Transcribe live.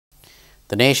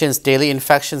The nation's daily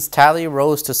infections tally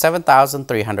rose to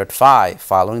 7,305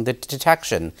 following the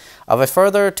detection of a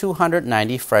further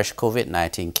 290 fresh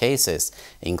COVID-19 cases,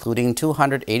 including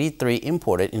 283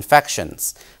 imported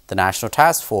infections, the National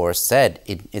Task Force said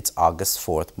in its August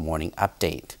 4th morning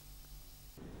update.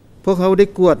 พวกเขาได้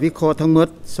กวดวิเคราะห์ทั้งหมด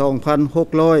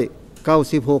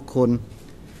 2,696 คน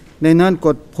ในนั้นก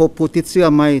ดพบผู้ติดเชื้อ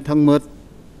ใหม่ทั้งหมด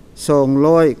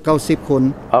 290 คน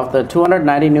Of the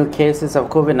 290 new cases of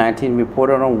COVID-19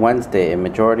 reported on Wednesday, a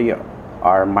majority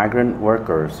are migrant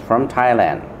workers from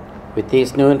Thailand. With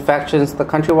these new infections, the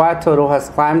countrywide total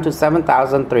has climbed to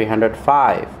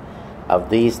 7,305. Of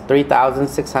these,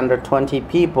 3,620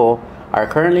 people are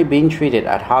currently being treated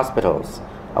at hospitals,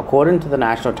 according to the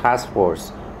National Task Force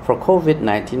for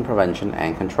COVID-19 Prevention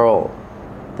and Control.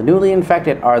 The newly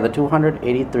infected are the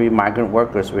 283 migrant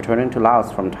workers returning to Laos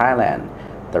from Thailand.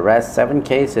 The rest 7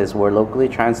 cases were locally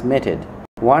transmitted,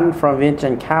 1 from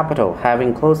Vientiane capital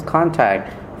having close contact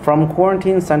from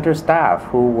quarantine center staff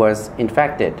who was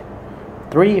infected,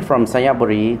 3 from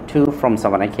Sayaburi, 2 from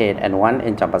Savanakhet, and 1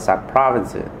 in Champasak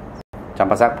province.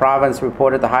 Champasak province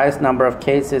reported the highest number of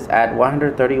cases at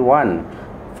 131,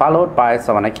 followed by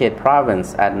Savanakhet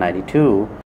province at 92,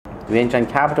 Vientiane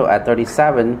capital at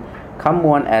 37,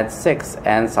 Khammuon at 6,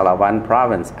 and Salavan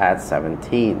province at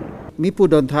 17. มีผู้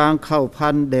เดินทางเข้าพั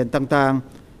นแดนต่าง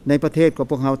ๆในประเทศของ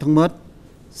พวกเราทั้งหมด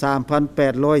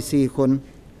 3,804 คน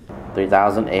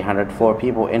 3,804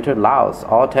 people entered Laos,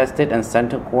 all tested and sent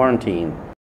to quarantine.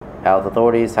 Health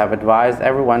authorities have advised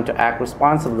everyone to act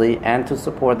responsibly and to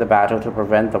support the battle to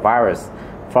prevent the virus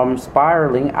from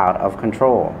spiraling out of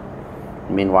control.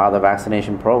 Meanwhile, the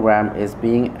vaccination program is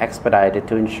being expedited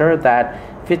to ensure that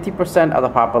 50% of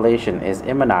the population is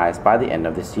immunized by the end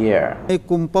of this year. ใน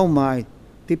กลุ่มเป้าหมาย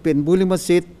ที่เป็นบุริม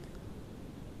สิทธิ์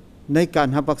ในการ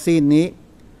รับวัคซีนนี้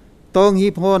ต้องรี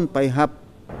บร้อนไปรับ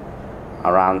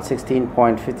Around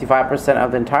 16.55% of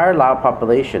the entire Lao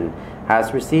population has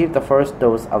received the first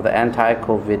dose of the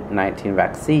anti-COVID-19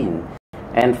 vaccine,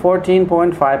 and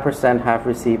 14.5% have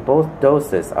received both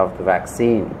doses of the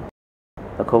vaccine.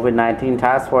 The COVID-19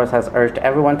 task force has urged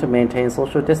everyone to maintain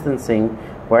social distancing,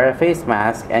 wear a face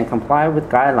mask, and comply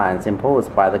with guidelines imposed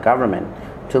by the government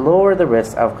to lower the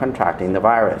risk of contracting the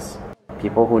virus.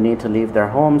 People who need to leave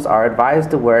their homes are advised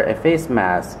to wear a face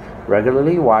mask,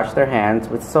 regularly wash their hands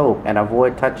with soap, and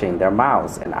avoid touching their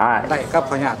mouths and eyes.